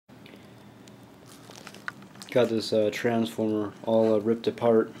Got this transformer all ripped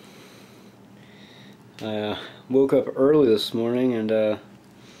apart. I woke up early this morning and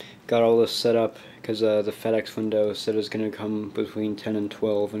got all this set up because the FedEx window said it's going to come between 10 and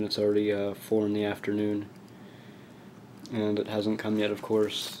 12 and it's already 4 in the afternoon. And it hasn't come yet, of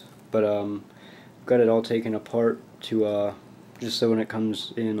course. But got it all taken apart to just so when it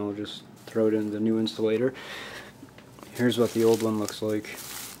comes in I'll just throw it in the new insulator. Here's what the old one looks like.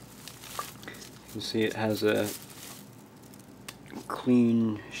 You can see it has a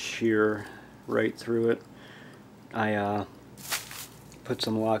clean shear right through it. I put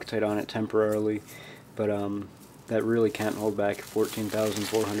some Loctite on it temporarily, but that really can't hold back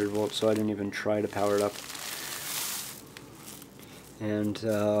 14,400 volts, so I didn't even try to power it up. And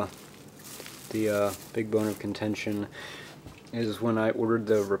the big bone of contention is when I ordered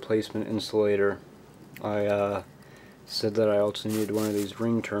the replacement insulator, I said that I also needed one of these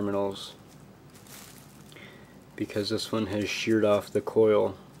ring terminals because this one has sheared off the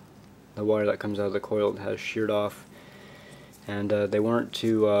coil. The wire that comes out of the coil has sheared off, and they weren't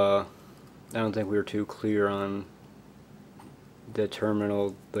too I don't think we were too clear on the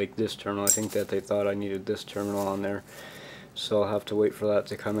terminal, like this terminal. I think that they thought I needed this terminal on there, so I'll have to wait for that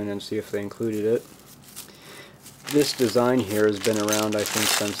to come in and see if they included it. This design here has been around, I think,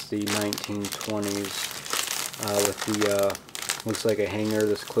 since the 1920s, with the looks like a hanger.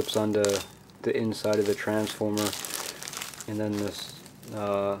 This clips onto the inside of the transformer, and then this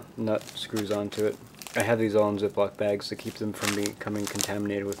nut screws onto it. I have these all in Ziploc bags to keep them from becoming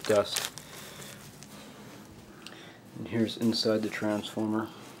contaminated with dust. And here's inside the transformer.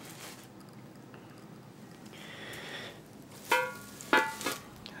 I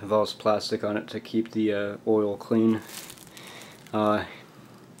have all this plastic on it to keep the oil clean. I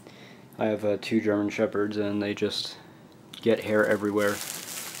have 2 German Shepherds and they just get hair everywhere.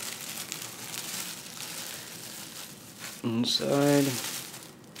 Inside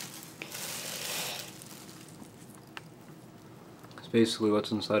it's basically what's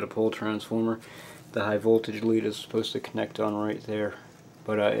inside a pole transformer. The high voltage lead is supposed to connect on right there,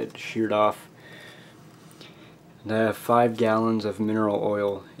 but it sheared off. And I have 5 gallons of mineral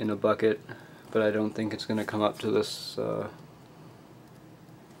oil in a bucket, but I don't think it's going to come up to this. It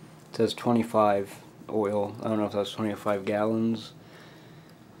says 25 oil. I don't know if that's 25 gallons.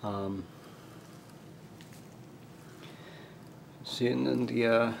 See, and then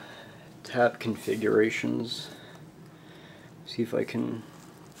the tap configurations. See if I can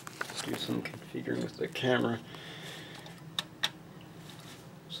do some configuring with the camera.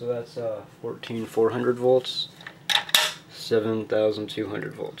 So that's 14,400 volts,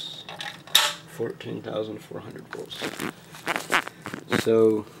 7,200 volts, 14,400 volts.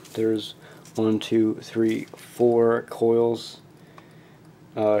 So there's 1, 2, 3, 4 coils.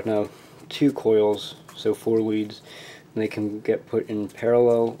 No, 2 coils, so 4 leads. And they can get put in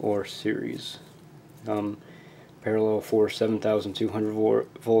parallel or series. Parallel for 7,200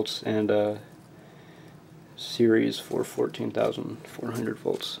 volts and series for 14,400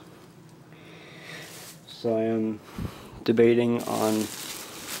 volts. So I am debating on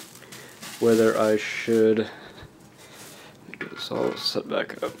whether I should get this all set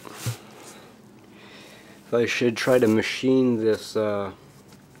back up. If I should try to machine this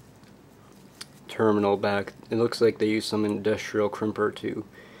terminal back. It looks like they use some industrial crimper to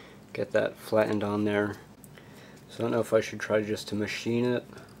get that flattened on there. So I don't know if I should try just to machine it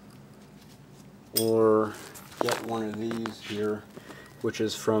or get one of these here, which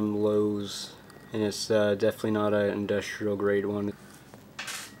is from Lowe's, and it's definitely not an industrial grade one.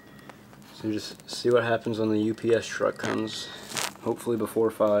 So just see what happens when the UPS truck comes, hopefully before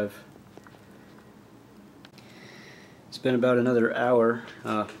 5. It's been about another hour.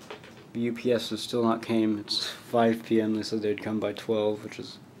 The UPS has still not came. It's 5 p.m. They said they'd come by 12, which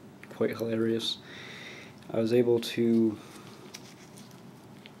is quite hilarious. I was able to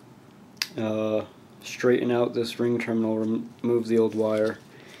straighten out this ring terminal, remove the old wire.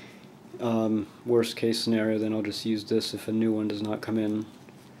 Worst case scenario, then I'll just use this if a new one does not come in.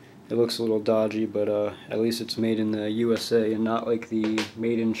 It looks a little dodgy, but at least it's made in the USA and not like the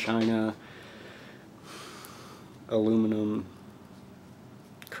made in China aluminum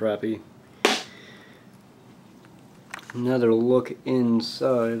crappy. Another look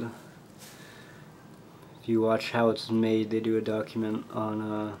inside. If you watch how it's made, they do a document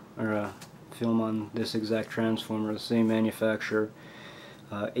on or a film on this exact transformer, the same manufacturer,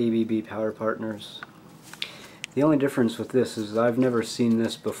 ABB Power Partners. The only difference with this is I've never seen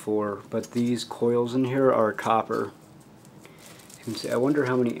this before, but these coils in here are copper. You can see. I wonder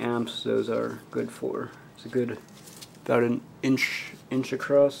how many amps those are good for. It's a good about an inch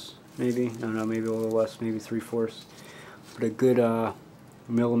across, maybe. I don't know, maybe a little less, maybe 3/4. But a good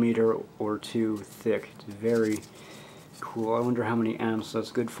millimeter or two thick. It's very cool. I wonder how many amps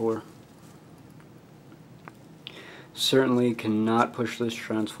that's good for. Certainly cannot push this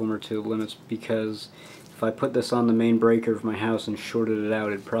transformer to the limits, because if I put this on the main breaker of my house and shorted it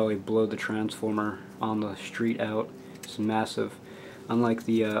out, it'd probably blow the transformer on the street out. It's massive. Unlike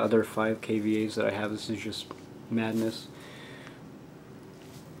the other 5 kVAs that I have, this is just madness.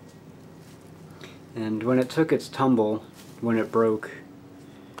 And when it took its tumble, when it broke,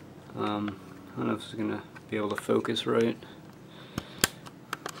 I don't know if it's going to be able to focus right.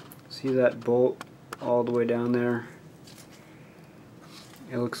 See that bolt all the way down there?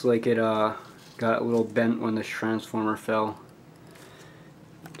 It looks like it got a little bent when this transformer fell.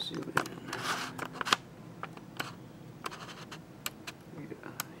 Let's see what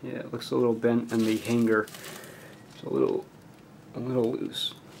yeah, it looks a little bent, and the hanger is a little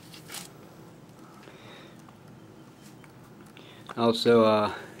loose. Also,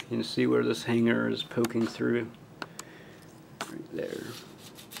 you can see where this hanger is poking through, right there.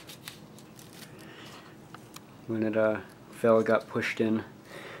 When it fell, it got pushed in.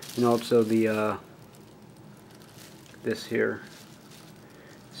 And also the this here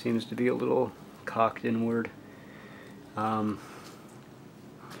seems to be a little cocked inward. For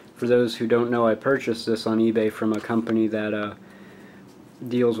those who don't know, I purchased this on eBay from a company that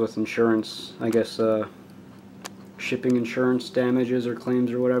deals with insurance, I guess shipping insurance damages or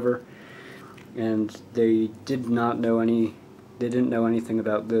claims or whatever, and they didn't know anything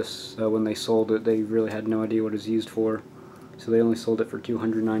about this when they sold it. They really had no idea what it was used for, so they only sold it for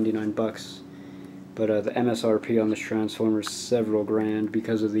 $299. But the MSRP on this transformer is several grand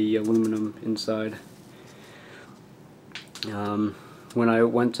because of the aluminum inside. When I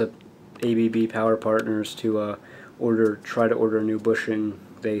went to ABB Power Partners to try to order a new bushing,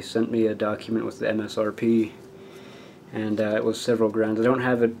 they sent me a document with the MSRP, and it was several grand. I don't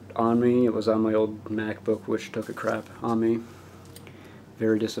have it on me. It was on my old MacBook, which took a crap on me.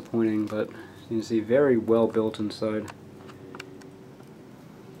 Very disappointing, but you can see very well built inside.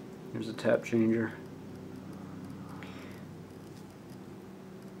 There's a tap changer.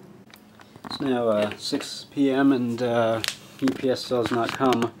 It's now 6 p.m. and UPS still has not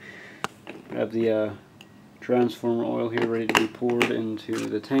come. I have the transformer oil here ready to be poured into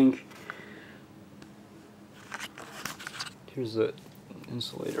the tank. Here's the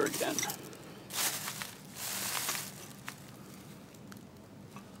insulator again.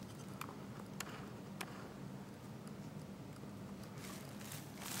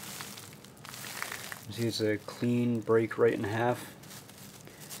 See, it's a clean break right in half.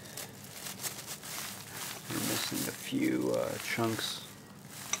 We're missing a few chunks.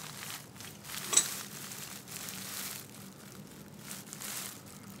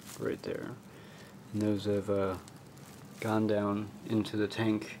 Right there. And those have gone down into the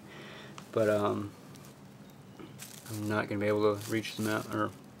tank, but I'm not going to be able to reach them out, or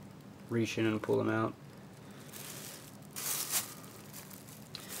reach in and pull them out.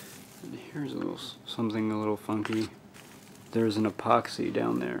 And here's something a little funky. There's an epoxy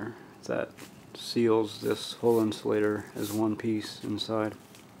down there that seals this whole insulator as one piece inside.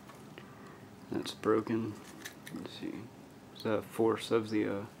 That's broken. Let's see. The force of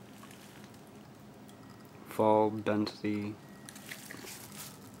the fall bent the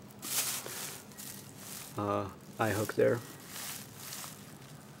eye hook there.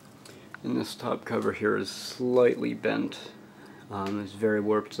 And this top cover here is slightly bent. It's very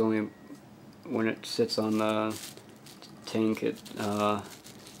warped. It's only when it sits on the tank, it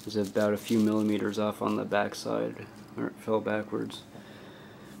is about a few millimeters off on the back side, or it fell backwards.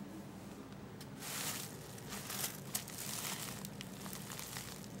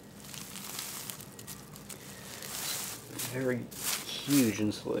 Very huge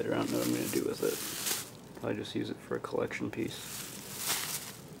insulator. I don't know what I'm going to do with it. Probably just use it for a collection piece.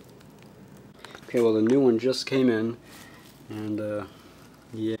 Okay, well, the new one just came in, and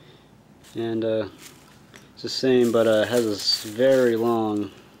yeah, and it's the same, but it has this very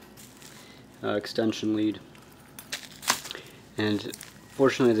long extension lead. And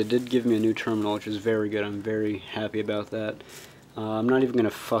fortunately, they did give me a new terminal, which is very good. I'm very happy about that. I'm not even going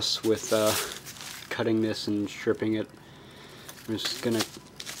to fuss with cutting this and stripping it. I'm just going to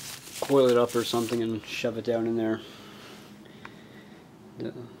coil it up or something and shove it down in there.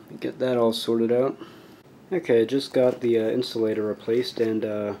 Get that all sorted out. Okay, just got the insulator replaced and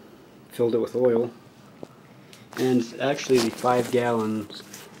filled it with oil. And actually the 5 gallons,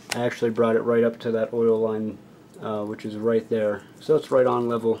 I actually brought it right up to that oil line, which is right there. So it's right on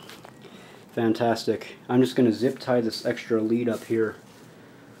level. Fantastic. I'm just going to zip tie this extra lead up here.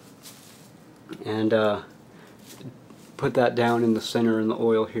 and put that down in the center in the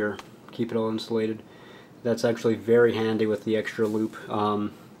oil here, keep it all insulated. That's actually very handy with the extra loop.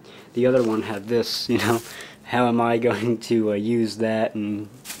 The other one had this, you know, how am I going to use that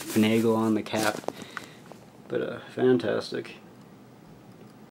and finagle on the cap? But fantastic.